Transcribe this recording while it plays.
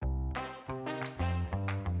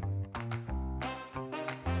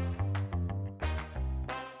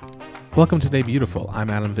Welcome to Day Beautiful. I'm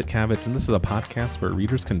Adam Vitkavich, and this is a podcast where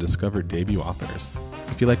readers can discover debut authors.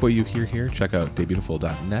 If you like what you hear here, check out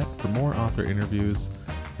daybeautiful.net for more author interviews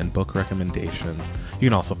and book recommendations. You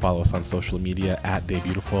can also follow us on social media at Day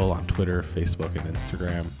Beautiful on Twitter, Facebook, and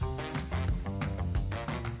Instagram.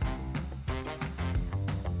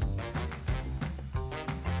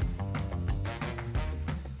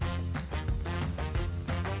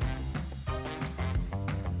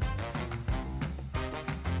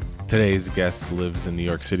 Today's guest lives in New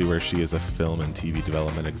York City, where she is a film and TV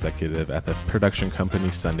development executive at the production company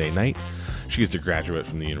Sunday Night. She is a graduate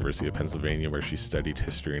from the University of Pennsylvania, where she studied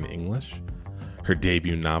history and English. Her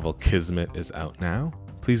debut novel, Kismet, is out now.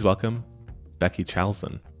 Please welcome Becky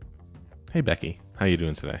Chalsen. Hey, Becky. How are you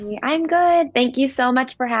doing today? I'm good. Thank you so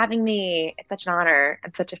much for having me. It's such an honor.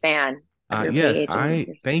 I'm such a fan of your Yes, page and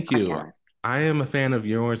your thank you. podcast. I am a fan of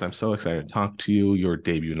yours. I'm so excited to talk to you. Your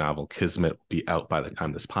debut novel, Kismet, will be out by the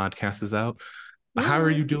time this podcast is out. How are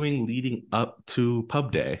Yeah. you doing leading up to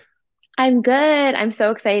Pub Day? I'm good. I'm so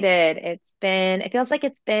excited. It feels like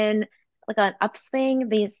it's been like an upswing.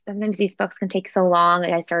 Sometimes these books can take so long.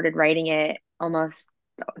 Like I started writing it almost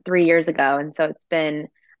 3 years ago. And so it's been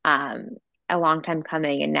um, a long time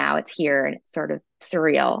coming. And now it's here and it's sort of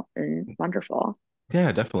surreal and wonderful.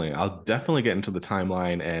 Yeah, definitely. I'll definitely get into the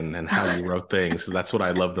timeline and how you wrote things, because that's what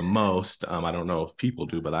I love the most. I don't know if people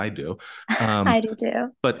do, but I do. Um, I do too.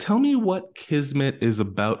 but tell me what Kismet is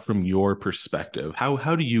about from your perspective. How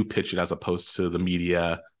do you pitch it as opposed to the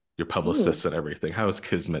media, your Ooh, publicists and everything? How is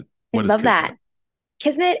Kismet? I What is love Kismet?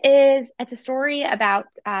 that. It's a story about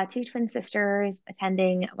two twin sisters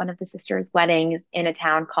attending one of the sisters' weddings in a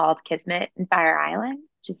town called Kismet in Fire Island,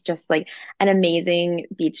 which is just like an amazing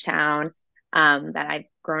beach town that I've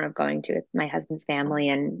grown up going to with my husband's family.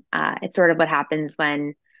 And it's sort of what happens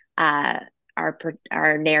when uh,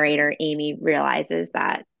 our narrator, Amy, realizes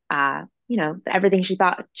that, everything she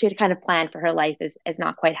thought she had kind of planned for her life is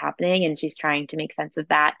not quite happening. And she's trying to make sense of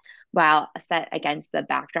that while set against the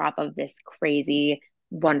backdrop of this crazy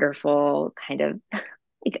wonderful kind of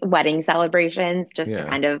like wedding celebrations just to Yeah.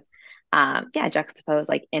 kind of juxtapose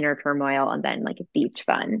like inner turmoil and then like beach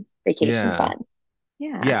fun, vacation Yeah. fun.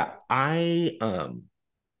 Yeah. Yeah. I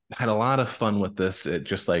had a lot of fun with this. It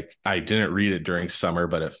just like I didn't read it during summer,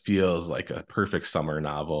 but it feels like a perfect summer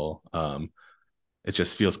novel. It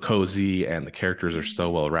just feels cozy and the characters are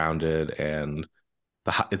so well rounded, and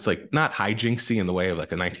it's like not hijinksy in the way of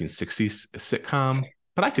like a 1960s sitcom,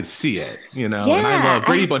 but I could see it, and I Yeah. love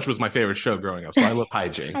Brady Bunch was my favorite show growing up, so I love I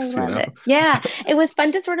hijinks, love it. Yeah. It was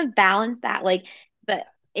fun to sort of balance that, like the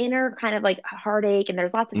inner kind of like heartache, and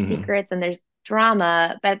there's lots of Hmm. secrets and there's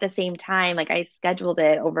drama, but at the same time, like I scheduled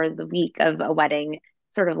it over the week of a wedding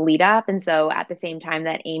sort of lead up. And so at the same time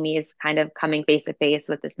that Amy is kind of coming face to face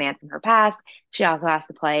with this man from her past, she also has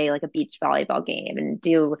to play like a beach volleyball game and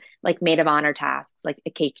do like maid of honor tasks, like a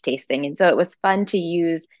cake tasting. And so it was fun to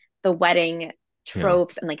use the wedding Yeah.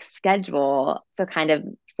 tropes and like schedule to kind of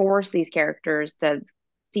force these characters to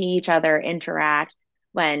see each other interact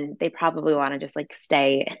when they probably want to just like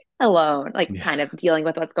stay alone, like Yeah. kind of dealing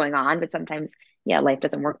with what's going on. But sometimes, yeah, life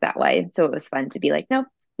doesn't work that way. So it was fun to be like, nope,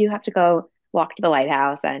 you have to go walk to the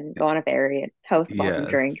lighthouse and go on a ferry and host welcome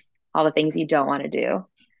drinks, Yes, all the things you don't want to do.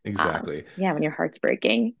 exactly. Yeah, when your heart's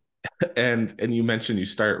breaking. And you mentioned you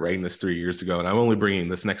started writing this 3 years ago, and I'm only bringing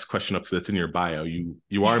this next question up because it's in your bio.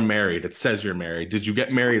 You are Yes. married. It says you're married. Did you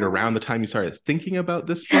get married around the time you started thinking about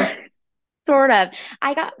this book? Sort of.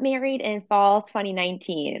 I got married in fall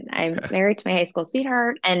 2019. I'm Okay. married to my high school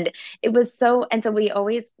sweetheart, and and so we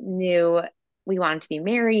always knew we wanted to be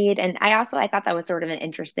married. And I thought that was sort of an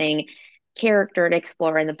interesting character to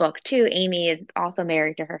explore in the book too. Amy is also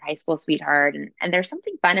married to her high school sweetheart, and there's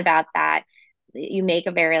something fun about that. You make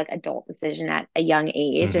a very like adult decision at a young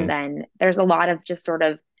age, and Hmm. then there's a lot of just sort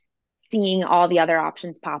of seeing all the other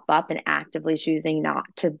options pop up and actively choosing not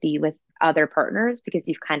to be with other partners because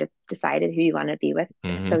you've kind of decided who you want to be with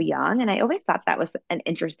so Hmm. young. And I always thought that was an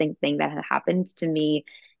interesting thing that had happened to me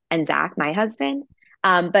and Zach, my husband.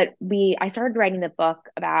 I started writing the book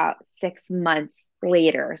about 6 months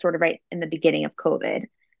later, sort of right in the beginning of COVID.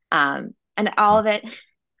 And all of it,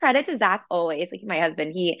 credit to Zach always, like my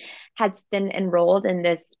husband, he had been enrolled in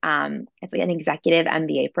this, it's like an executive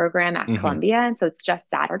MBA program at Hmm. Columbia. And so it's just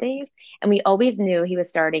Saturdays. And we always knew he was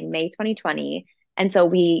starting May 2020. And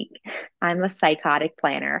so I'm a psychotic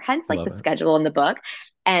planner, hence like the Love it. schedule in the book.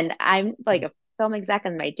 And I'm like a film exec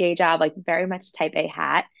in my day job, like very much type A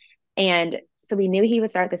hat. And so we knew he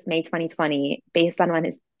would start this May 2020 based on when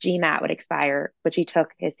his GMAT would expire, which he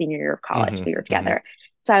took his senior year of college. Hmm. We were Hmm. together.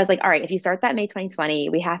 So I was like, all right, if you start that May 2020,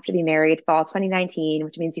 we have to be married fall 2019,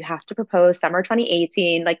 which means you have to propose summer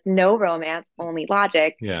 2018, like no romance, only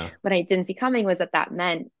logic. Yeah. What I didn't see coming was that that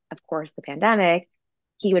meant, of course, the pandemic.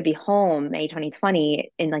 He would be home May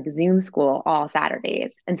 2020 in like Zoom school all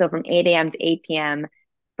Saturdays. And so from 8 a.m. to 8 p.m.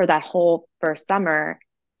 for that whole first summer,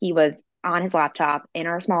 he was on his laptop in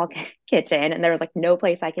our small kitchen. And there was like no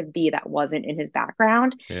place I could be that wasn't in his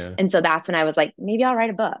background. Yeah. And so that's when I was like, maybe I'll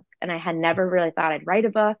write a book. And I had never really thought I'd write a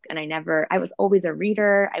book. And I was always a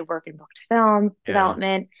reader. I work in book to film Yeah.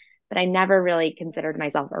 development, but I never really considered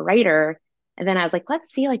myself a writer. And then I was like,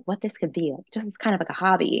 let's see like what this could be. Like, just as kind of like a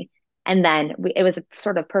hobby. And then it was a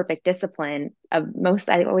sort of perfect discipline of most,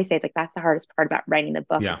 I always say it's like, that's the hardest part about writing the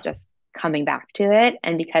book is Yeah. just coming back to it.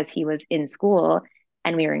 And because he was in school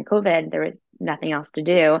and we were in COVID, there was nothing else to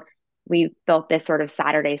do. We built this sort of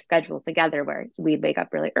Saturday schedule together where we'd wake up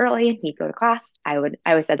really early, he'd go to class. I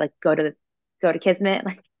always said like go to Kismet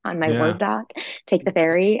like on my Word Yeah. doc, take the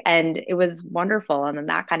ferry. And it was wonderful. And then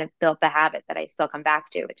that kind of built the habit that I still come back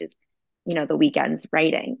to, which is, the weekends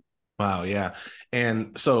writing. Wow, yeah.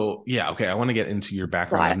 And so, yeah, okay, I want to get into your A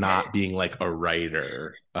background lot of of, not being like a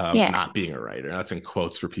writer, yeah. not being a writer. That's in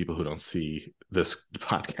quotes for people who don't see this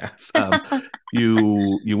podcast.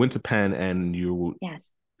 You went to Penn and you Yes.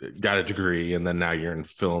 got a degree, and then now you're in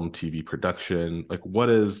film, TV production. Like, what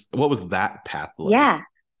was that path like? Yeah.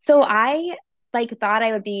 So I like thought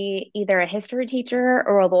I would be either a history teacher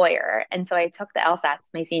or a lawyer. And so I took the LSATs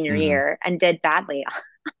my senior Hmm. year and did badly on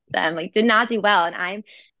them, like did not do well. And I'm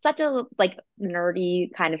such a like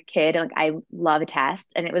nerdy kind of kid. Like I love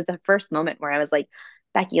tests. And it was the first moment where I was like,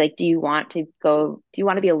 Becky, like, do you want to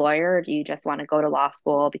be a lawyer or do you just want to go to law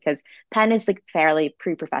school? Because Penn is like fairly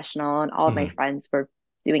pre-professional and all of my Hmm. friends were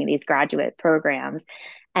doing these graduate programs.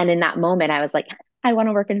 And in that moment, I was like, I want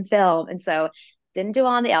to work in film. And so didn't do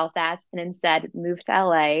well on the LSATs and instead moved to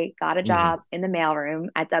LA, got a Hmm. job in the mailroom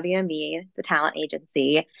at WME, the talent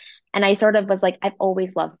agency. And I sort of was like, I've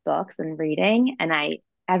always loved books and reading. And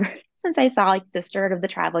ever since I saw like Sister of the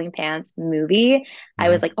Traveling Pants movie, I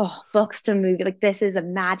was Hmm. like, oh, books to movie, like this is a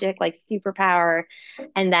magic, like superpower.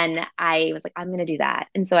 And then I was like, I'm going to do that.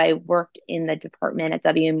 And so I worked in the department at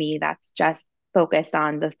WME that's just focused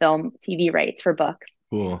on the film TV rights for books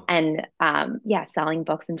Cool. and yeah, selling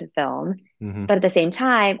books into film. Hmm. But at the same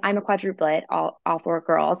time, I'm a quadruplet, all four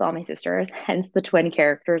girls, all my sisters, hence the twin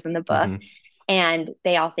characters in the book. Hmm. And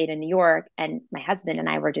they all stayed in New York. And my husband and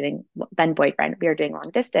I were doing, then boyfriend, we were doing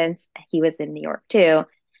long distance. He was in New York too.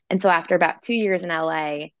 And so after about 2 years in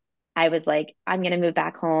LA, I was like, I'm going to move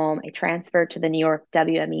back home. I transferred to the New York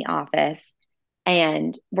WME office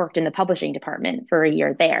and worked in the publishing department for a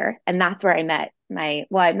year there. And that's where I met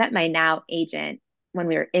my now agent when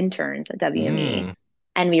we were interns at WME. Mm.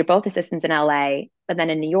 And we were both assistants in LA. But then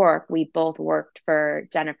in New York, we both worked for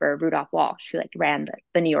Jennifer Rudolph Walsh, who like ran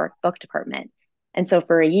the New York book department. And so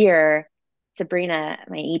for a year, Sabrina,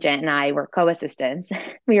 my agent, and I were co-assistants.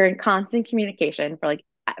 We were in constant communication for like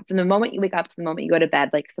from the moment you wake up to the moment you go to bed,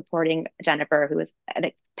 like supporting Jennifer, who was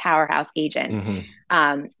a powerhouse agent.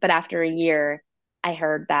 Hmm. But after a year, I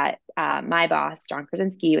heard that my boss, John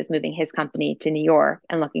Krasinski, was moving his company to New York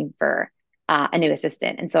and looking for a new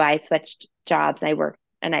assistant. And so I switched jobs.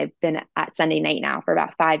 And I've been at Sunday night now for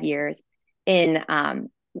about 5 years in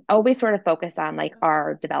always sort of focused on like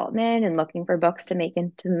our development and looking for books to make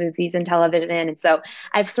into movies and television. And so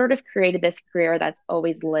I've sort of created this career that's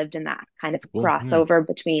always lived in that kind of Cool. Yeah. crossover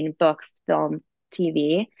between books, film,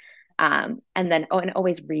 TV. And then and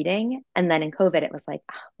always reading. And then in COVID, it was like,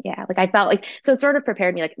 oh, yeah, like I felt like so it sort of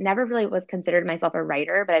prepared me. Like never really was considered myself a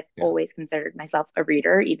writer, but I've Yeah. always considered myself a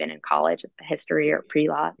reader, even in college as a history or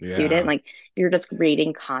pre-law student. Yeah. Like you're just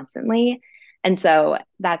reading constantly. And so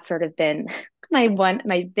that's sort of been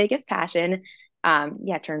my biggest passion.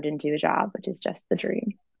 Yeah, turned into a job, which is just the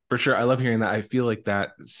dream. For sure. I love hearing that. I feel like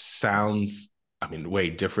that sounds, I mean, way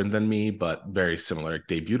different than me, but very similar. Like,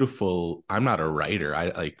 Day Beautiful, I'm not a writer.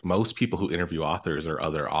 I like most people who interview authors are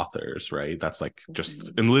other authors, right? That's like just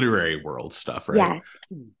in literary world stuff, right?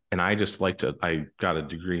 Yes. And I just like to, I got a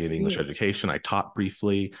degree in English education. I taught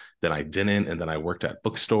briefly, then I didn't. And then I worked at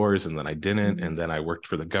bookstores and then I didn't. Mhm. And then I worked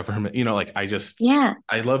for the government. Like Yeah,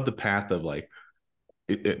 I love the path of like,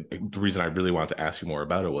 the reason I really wanted to ask you more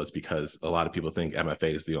about it was because a lot of people think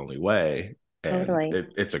MFA is the only way, and totally.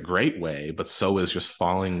 it's a great way, but so is just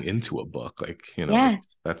falling into a book. Like, Yes.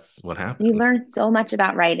 that's what You happens. learn so much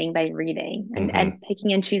about writing by reading Hmm. and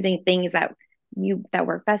picking and choosing things that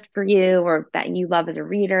work best for you or that you love as a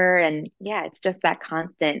reader. And yeah, it's just that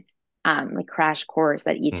constant like crash course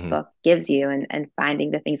that each Hmm. book gives you and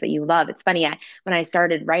finding the things that you love. It's funny, when I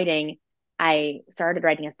started writing a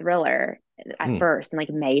thriller at Mm. first in like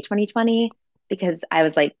May 2020 because I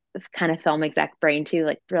was like kind of film exec brain too,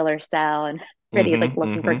 like thriller style and Pretty was like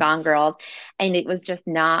looking for Mm-hmm. Gone Girls, and it was just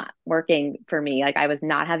not working for me. Like I was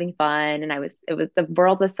not having fun, and it was the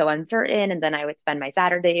world was so uncertain, and then I would spend my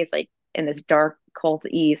Saturdays like in this dark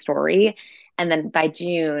cult-y story, and then by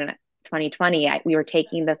June 2020, we were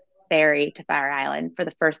taking the ferry to Fire Island for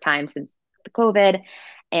the first time since the COVID,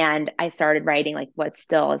 and I started writing like what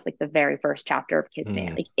still is like the very first chapter of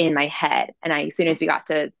Kismet, Mm. like in my head. And as soon as we got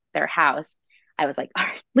to their house, I was like, all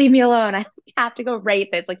right, leave me alone. I have to go write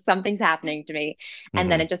this. Like something's happening to me. And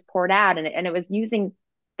then Mm-hmm. it just poured out, and it was using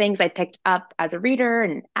things I picked up as a reader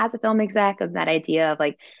and as a film exec of that idea of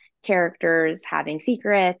like characters having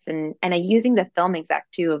secrets, and I using the film exec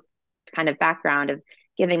too of kind of background of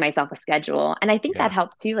giving myself a schedule. And I think that Yeah.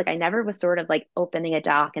 helped too. Like I never was sort of like opening a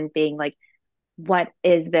doc and being like, what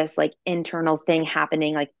is this like internal thing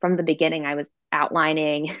happening? Like from the beginning, I was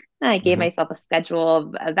outlining. I gave Mm-hmm. myself a schedule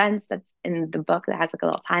of events that's in the book that has like a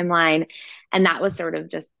little timeline. And that was sort of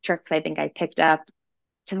just tricks I think I picked up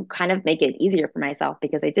to kind of make it easier for myself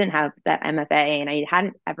because I didn't have that MFA and I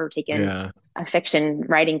hadn't ever taken Yeah. a fiction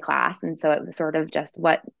writing class. And so it was sort of just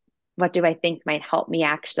what do I think might help me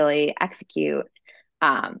actually execute?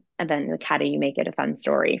 And then like how do you make it a fun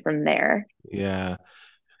story from there? Yeah.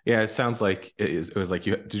 Yeah. It sounds like it was like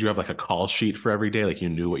did you have like a call sheet for every day? Like you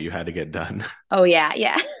knew what you had to get done? Oh yeah,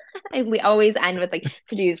 yeah. We always end with like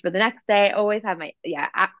to-dos for the next day. Always have my yeah,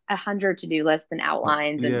 100 to-do lists and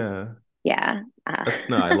outlines and Yeah. yeah.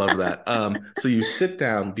 No, I love that. So you sit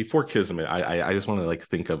down before Kismet. I just want to like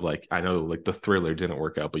think of like I know like the thriller didn't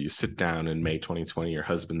work out, but you sit down in May 2020. Your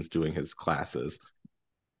husband's doing his classes.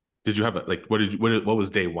 Did you have a like what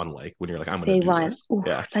was day one like when you're like I'm gonna Day do one. this? Ooh,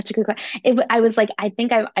 Yeah. such a good question. I was like, I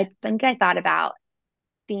think I thought about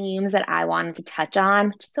themes that I wanted to touch on,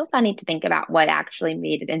 which is so funny to think about what actually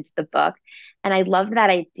made it into the book. And I love that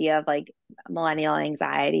idea of like millennial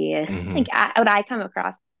anxiety. And Hmm. like what I come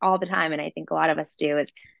across all the time, and I think a lot of us do, is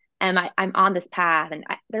I'm on this path, and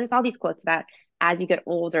there's all these quotes about as you get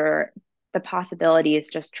older, the possibilities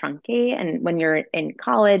just truncate. And when you're in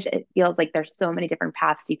college, it feels like there's so many different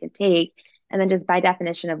paths you can take. And then just by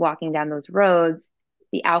definition of walking down those roads,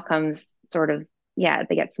 the outcomes sort of yeah,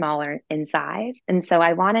 they get smaller in size. And so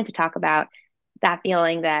I wanted to talk about that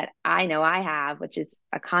feeling that I know I have, which is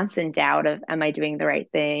a constant doubt of, am I doing the right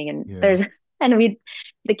thing? And Yeah. there's, and we,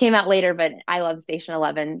 that came out later, but I love Station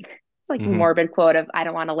 11. It's like Hmm. morbid quote of, I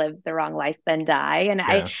don't want to live the wrong life, then die.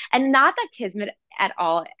 Yeah. And not that Kismet at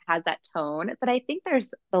all has that tone, but I think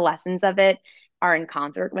there's the lessons of it are in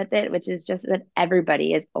concert with it, which is just that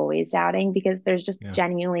everybody is always doubting because there's just Yeah.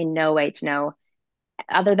 genuinely no way to know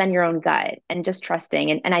other than your own gut and just trusting.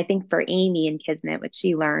 And I think for Amy and Kismet, what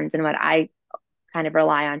she learns and what I kind of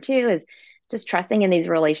rely on too is just trusting in these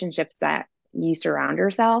relationships that you surround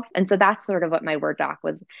yourself. And so that's sort of what my Word doc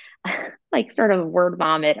was like sort of word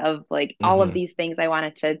vomit of like all of Hmm. these things I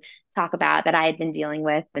wanted to talk about that I had been dealing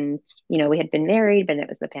with. And, you know, we had been married, but it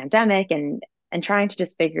was the pandemic and trying to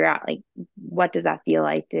just figure out like what does that feel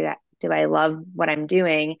like? Do I love what I'm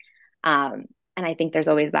doing? And I think there's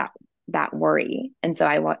always that worry. And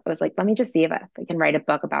so was like, let me just see if I can write a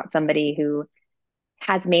book about somebody who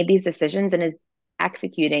has made these decisions and is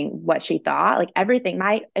executing what she thought. Like everything,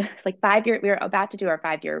 it's like 5 year, we were about to do our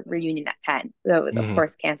 5 year reunion at Penn. So it was, of Hmm.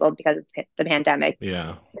 course, canceled because of the pandemic.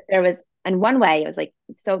 Yeah. There was, in one way, it was like,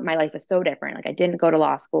 so my life was so different. Like I didn't go to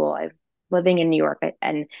law school. I was living in New York.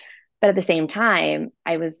 But at the same time,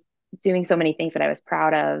 I was doing so many things that I was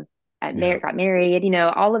proud of. Yeah. Got married, you know,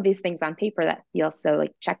 all of these things on paper that feel so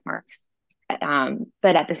like check marks.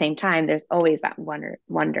 But at the same time, there's always that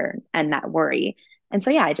wonder and that worry. And so,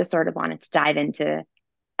 yeah, I just sort of wanted to dive into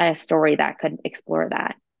a story that could explore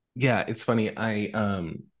that. Yeah, it's funny. I've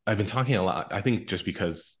been talking a lot. I think just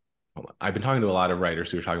because I've been talking to a lot of writers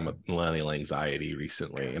who are talking about millennial anxiety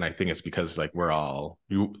recently, and I think it's because like we're all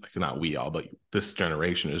you like not we all, but this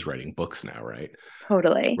generation is writing books now, right?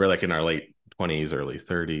 Totally. We're like in our late 20s, early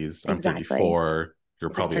 30s. I'm Exactly. 34. You're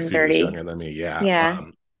Just probably a turned few years 30. younger than me. Yeah. Yeah.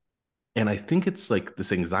 And I think it's like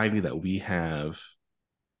this anxiety that we have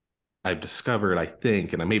I've discovered, I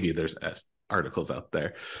think, and maybe there's articles out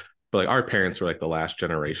there, but like our parents were like the last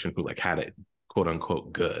generation who like had it quote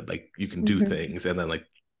unquote good. Like you can do Hmm. things. And then like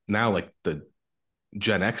now like the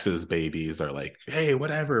Gen X's babies are like, hey,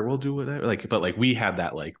 whatever, we'll do whatever. Like, but like we had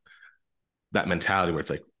that like that mentality where it's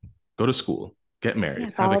like, go to school, get Yeah.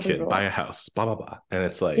 married, have a Follow the kid, buy rules. a house, blah, blah, blah. And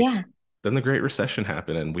it's like, Yeah. then the Great Recession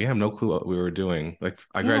happened and we have no clue what we were doing. Like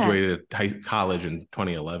I Yeah. graduated college in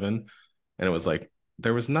 2011 and it was like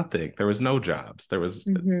there was nothing. There was no jobs. There was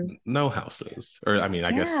Hmm. no houses. Or I mean,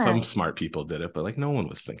 I guess Yeah. some smart people did it, but like no one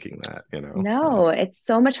was thinking that, No, it's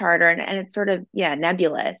so much harder and it's sort of, yeah,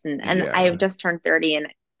 nebulous. And I have Yeah. just turned 30 and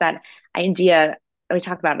that idea, we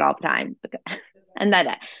talk about it all the time. And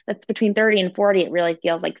that's between 30 and 40, it really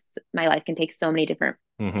feels like my life can take so many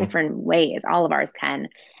Hmm. different ways. All of ours can.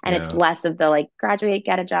 And it's Yeah. less of the like graduate,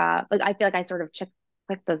 get a job. Like I feel like I sort of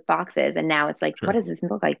click those boxes and now it's like, what Sure. does this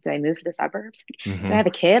look like? Do I move to the suburbs? Do I Hmm. have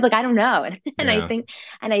a kid? Like I don't know. Yeah.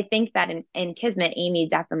 And I think that in Kismet, Amy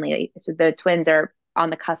definitely, so the twins are on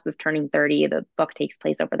the cusp of turning 30. The book takes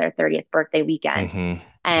place over their 30th birthday weekend. Hmm.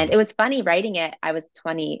 And it was funny writing it. I was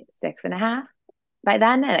 26 and a half by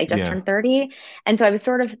then, and I just Yeah. turned 30. And so I was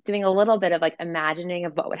sort of doing a little bit of like imagining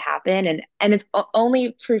of what would happen. And it's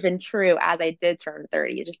only proven true as I did turn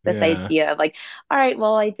 30. Just this Yeah. idea of like, all right,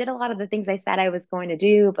 well, I did a lot of the things I said I was going to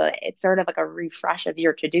do, but it's sort of like a refresh of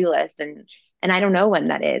your to-do list. And I don't know when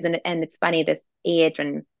that is. And it's funny, this age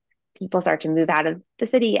when people start to move out of the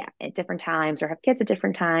city at different times or have kids at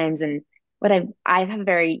different times. And I have a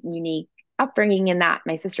very unique upbringing in that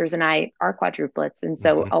my sisters and I are quadruplets. And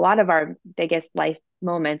so Hmm. a lot of our biggest life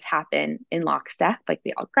moments happen in lockstep. Like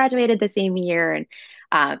we all graduated the same year,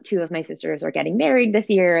 and two of my sisters are getting married this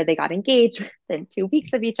year. They got engaged within 2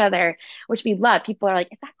 weeks of each other, which we love. People are like,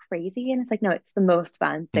 is that crazy? And it's like, no, it's the most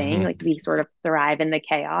fun thing. Like Hmm. we sort of thrive in the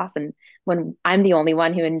chaos. And when I'm the only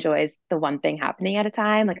one who enjoys the one thing happening at a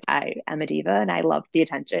time, like I am a diva and I love the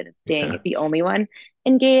attention of being Yeah. the only one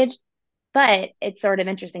engaged. But it's sort of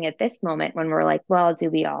interesting at this moment when we're like, well, do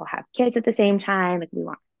we all have kids at the same time? Like, we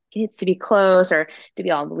want kids to be close, or do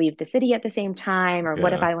we all leave the city at the same time? Or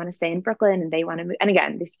what if Yeah. I want to stay in Brooklyn and they want to move? And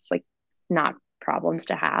again, this is like not problems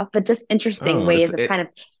to have, but just interesting Oh, it's ways of kind it of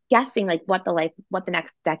guessing like what the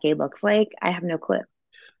next decade looks like. I have no clue.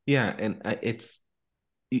 yeah, and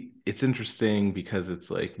it's interesting because it's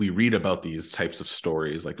like we read about these types of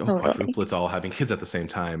stories like, oh, Totally. quadruplets all having kids at the same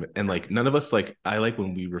time, and like none of us, like, I like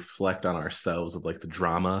when we reflect on ourselves of like the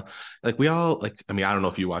drama. Like we all, like, I mean, I don't know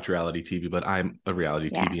if you watch reality TV, but I'm a reality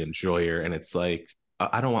Yeah. TV enjoyer, and it's like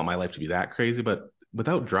I don't want my life to be that crazy, but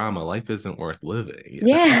without drama life isn't worth living,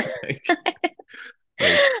 Yeah.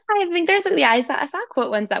 like I think there's yeah, I saw a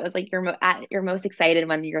quote once that was like you're at your most excited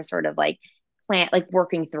when you're sort of like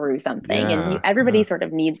working through something, and yeah, everybody yeah. sort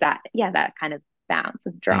of needs that, yeah, that kind of bounce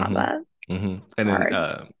of Hmm. drama. Hmm. It's And then hard.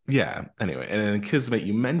 yeah, anyway, and then Kismet,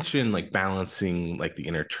 you mentioned like balancing like the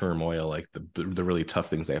inner turmoil, like the really tough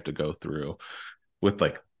things they have to go through with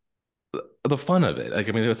like the fun of it. Like,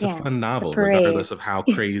 I mean, it's a Yeah, fun the novel, parade. regardless of how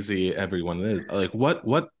crazy everyone is. Like, what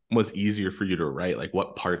was easier for you to write? Like,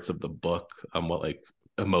 what parts of the book, what like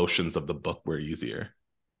emotions of the book were easier?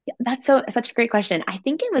 Yeah, that's such a great question. I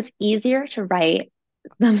think it was easier to write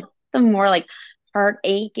the more like heart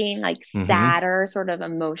aching, like Hmm. sadder, sort of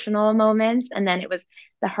emotional moments. And then it was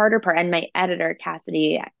the harder part. And my editor,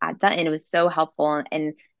 Cassidy at Dutton, was so helpful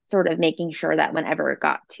in sort of making sure that whenever it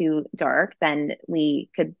got too dark, then we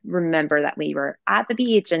could remember that we were at the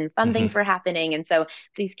beach and fun things Hmm. were happening. And so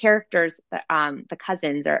these characters, the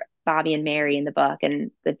cousins are Bobby and Mary in the book,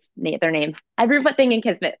 and their names everything in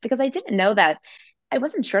Kismet, because I didn't know that. I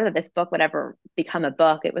wasn't sure that this book would ever become a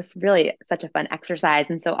book. It was really such a fun exercise.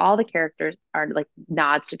 And so all the characters are like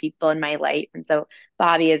nods to people in my life. And so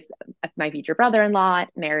Bobby is my future brother-in-law.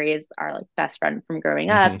 Mary is our like best friend from growing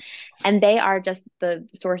up. Hmm. And they are just the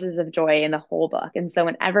sources of joy in the whole book. And so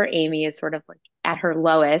whenever Amy is sort of like at her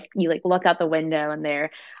lowest, you like look out the window and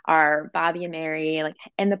there are Bobby and Mary like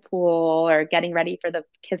in the pool or getting ready for the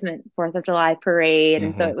Kismet 4th of July parade.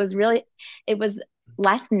 And so Hmm. it was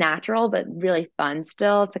less natural, but really fun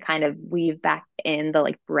still to kind of weave back in the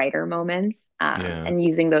like brighter moments, Yeah. and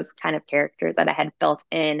using those kind of characters that I had built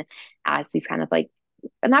in as these kind of like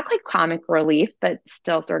not quite comic relief, but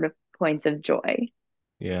still sort of points of joy.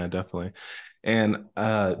 Yeah, definitely. And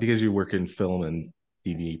because you work in film and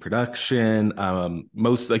TV production,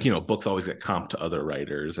 most, like, books always get comped to other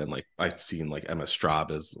writers. And like I've seen like Emma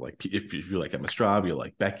Straub is like, if you like Emma Straub, you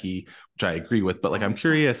like Becky, which I agree with. But like I'm Oh, yeah.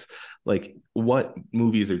 curious, like what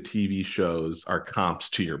movies or TV shows are comps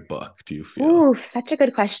to your book, do you feel? Ooh, such a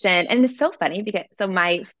good question. And it's so funny because so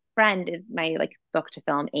my friend is my like book to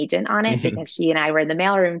film agent on it Hmm. because she and I were in the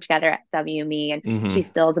mailroom together at WME, and she Hmm.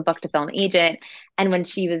 still is a book to film agent. And when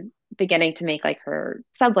she was beginning to make like her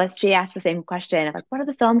sub list, she asked the same question of like, what are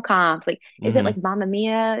the film comps? Like, is it like Hmm. Mamma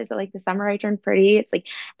Mia? Is it like The Summer I Turned Pretty? It's like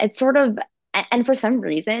it's sort of and for some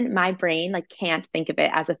reason my brain like can't think of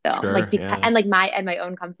it as a film. Like Sure. because Yeah. and like my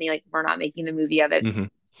own company, like we're not making the movie of it Hmm.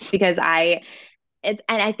 because and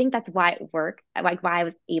I think that's why it worked, like why I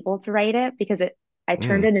was able to write it because I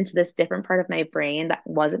turned Mm. it into this different part of my brain that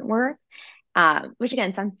wasn't work. Which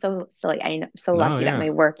again sounds so silly. I'm so No, lucky that yeah. my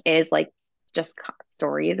work is like just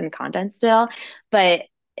stories and content still. But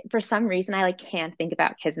for some reason, I like can't think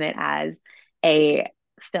about Kismet as a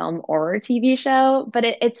film or a TV show. But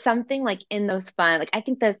it's something like in those fun, like I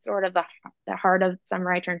think that's sort of the heart of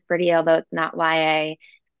Summer I Turned Pretty, although it's not YA.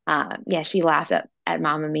 Yeah, she laughed at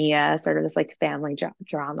Mamma Mia, sort of this like family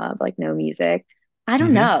drama of like no music. I don't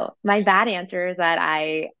Hmm. know. My bad answer is that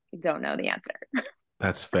I don't know the answer.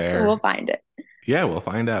 That's So we'll fair. find it. Yeah, we'll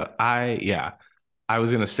find out. Yeah, I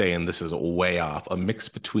was gonna say, and this is way off, a mix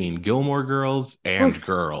between Gilmore Girls and Oof.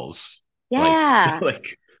 Girls, like Yeah.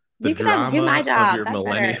 like the You could have do my drama of job. your That's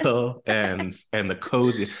better. millennial and the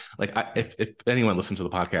cozy. Like, if anyone listens to the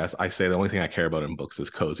podcast, I say the only thing I care about in books is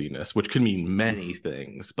coziness, which can mean many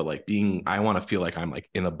things, but like I want to feel like I'm like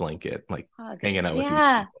in a blanket, like Hug. hanging out with these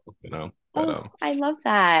Yeah. people, you know. But Oh, I love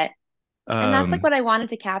that. And that's like um, what I wanted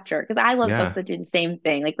to capture because I love books yeah, that do the same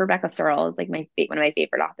thing. Like Rebecca Searle is like one of my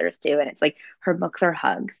favorite authors too, and it's like her books are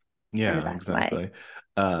hugs in the yeah, best way. exactly.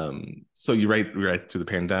 So you write through the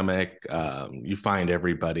pandemic, you find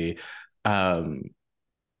everybody. Um,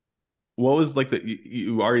 what was like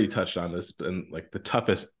you already touched on this, and like the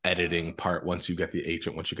toughest editing part once you get the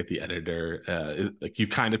agent, once you get the editor, like you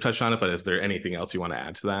kind of touched on it, but is there anything else you want to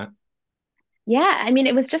add to that? Yeah, I mean,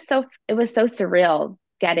 it was so surreal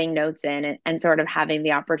getting notes in and sort of having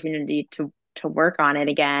the opportunity to work on it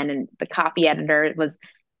again. And the copy editor was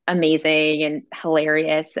amazing and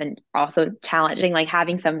hilarious and also challenging. Like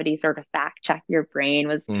having somebody sort of fact check your brain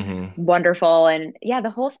was Hmm. wonderful. And yeah,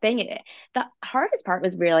 the whole thing, the hardest part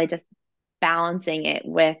was really just balancing it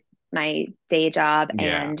with my day job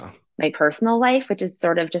Yeah. and my personal life, which is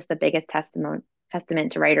sort of just the biggest testament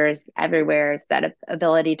to writers everywhere. It's that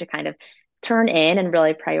ability to kind of turn in and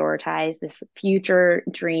really prioritize this future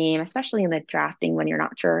dream, especially in the drafting when you're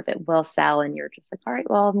not sure if it will sell and you're just like, all right,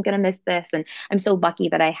 well, I'm going to miss this. And I'm so lucky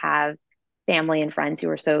that I have family and friends who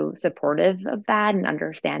are so supportive of that and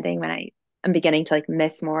understanding when I'm beginning to like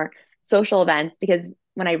miss more social events because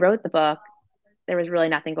when I wrote the book, there was really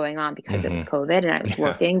nothing going on because it was Hmm. COVID and I was Yeah.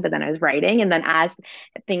 working, but then I was writing. And then as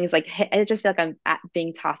things like hit, I just feel like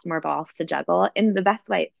being tossed more balls to juggle in the best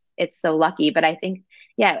way. It's so lucky. But I think,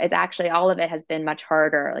 yeah, it's actually all of it has been much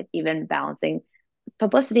harder, like even balancing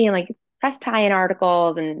publicity and like press tie-in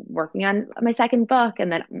articles and working on my second book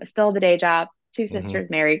and then still the day job, two Hmm. sisters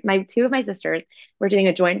married. My two of my sisters, we're doing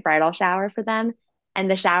a joint bridal shower for them. And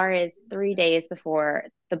the shower is 3 days before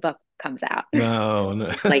the book comes out. No,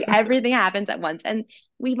 no. Like everything happens at once. And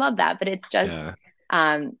we love that. But it's just Yeah.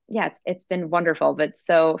 yeah, it's been wonderful, but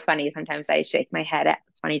so funny. Sometimes I shake my head at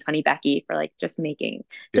 2020 Becky for like just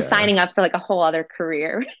Yeah. signing up for like a whole other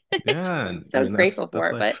career, which Yeah. I'm And I so mean, that's grateful that's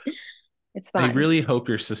for, like but it's I fun. really hope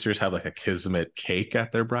your sisters have like a Kismet cake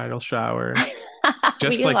at their bridal shower.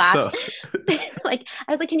 Just We like laughed. so. Like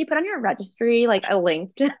I was like, can you put on your registry like a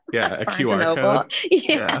link to Yeah, a Barnes and QR Noble? code.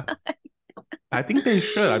 Yeah, Yeah. I think they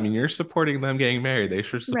should. I mean, you're supporting them getting married. They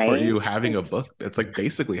should support right. you having a It's book. It's like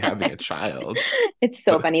basically having a child. it's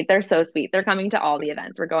so funny. They're so sweet. They're coming to all the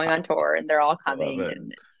events. We're going on Awesome. tour and they're all I love coming. it.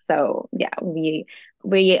 And so yeah, we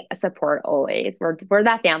support always. We're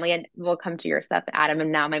that family and we'll come to your stuff, Adam.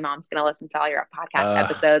 And now my mom's gonna listen to all your podcast Uh,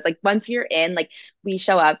 episodes. Like once you're in, like we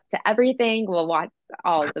show up to everything. We'll watch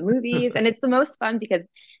all of the movies. And it's the most fun because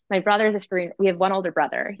my brother's we have one older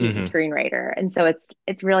brother. He's a mhm. screenwriter. And so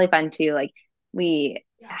it's really fun too. Like we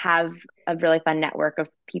have a really fun network of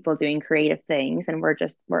people doing creative things and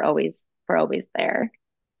we're always there.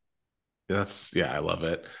 Yeah, I love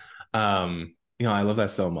it. I love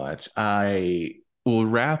that so much. I will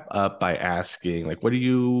wrap up by asking, like, what are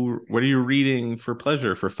you reading for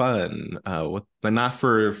pleasure, for fun? What, but not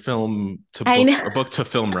for film to I book know. or book to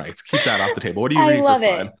film rights. Keep that off the table. What are you I reading for love it.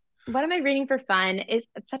 fun? What am I reading for fun? Is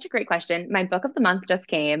it's such a great question. My book of the month just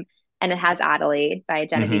came and it has Adelaide by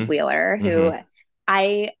Genevieve Mm-hmm. Wheeler, who Mm-hmm.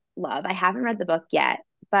 I love. I haven't read the book yet,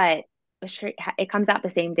 but it comes out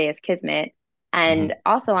the same day as Kismet. And Mm-hmm.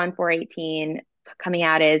 also on 418 coming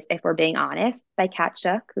out is If We're Being Honest by Kat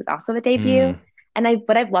Shook, who's also a debut. Mm-hmm. And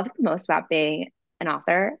what I've loved the most about being an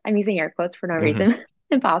author, I'm using air quotes for no Mm-hmm. reason,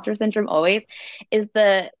 imposter syndrome always, is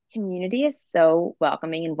the community is so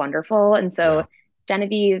welcoming and wonderful. And so Yeah,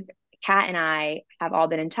 Genevieve, Kat, and I have all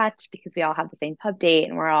been in touch because we all have the same pub date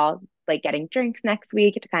and we're all like getting drinks next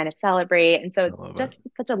week to kind of celebrate. And so I it's love it. just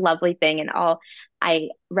such a lovely thing. And all I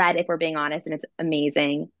read, If We're Being Honest, and it's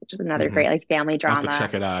amazing, which is another Mm-hmm. great like family I'll have to drama.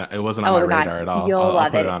 check it out. It wasn't on Oh my my God, radar at all. you'll I'll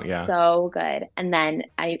love put it. it on. It's Yeah. so good. And then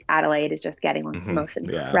Adelaide is just getting one of the Mm-hmm. most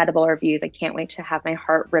Yeah. incredible reviews. I can't wait to have my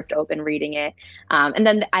heart ripped open reading it. And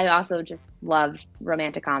then I also just love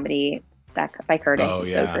romantic comedy. that by Curtis Oh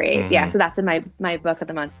is so yeah. great. Yeah, Hmm. so that's in my book of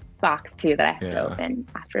the month box too that I have to Yeah. open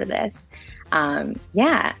after this.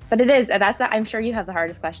 Yeah, but it is I'm sure you have the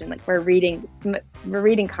hardest question. Like we're reading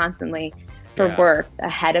constantly for Yeah. work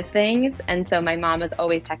ahead of things, and so my mom is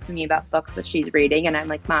always texting me about books that she's reading, and I'm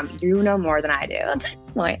like, Mom, you know more than I do.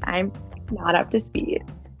 Like I'm not up to speed.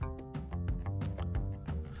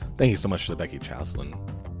 Thank you so much to Becky Chalsen.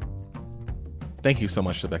 Thank you so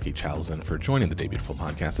much to Becky Chalsen for joining the Day Beautiful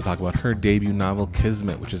podcast to talk about her debut novel,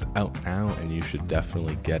 Kismet, which is out now, and you should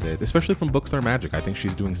definitely get it, especially from Books Are Magic. I think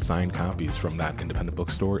she's doing signed copies from that independent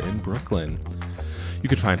bookstore in Brooklyn. You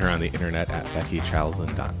can find her on the internet at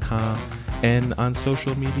BeckyChalsen.com, and on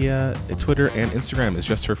social media, Twitter and Instagram is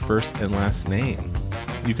just her first and last name.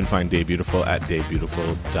 You can find Day Beautiful at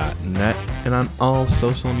daybeautiful.net and on all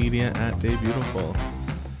social media at Day Beautiful.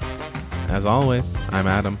 As always, I'm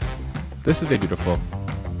Adam. This is Day Beautiful,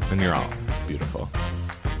 and you're all beautiful.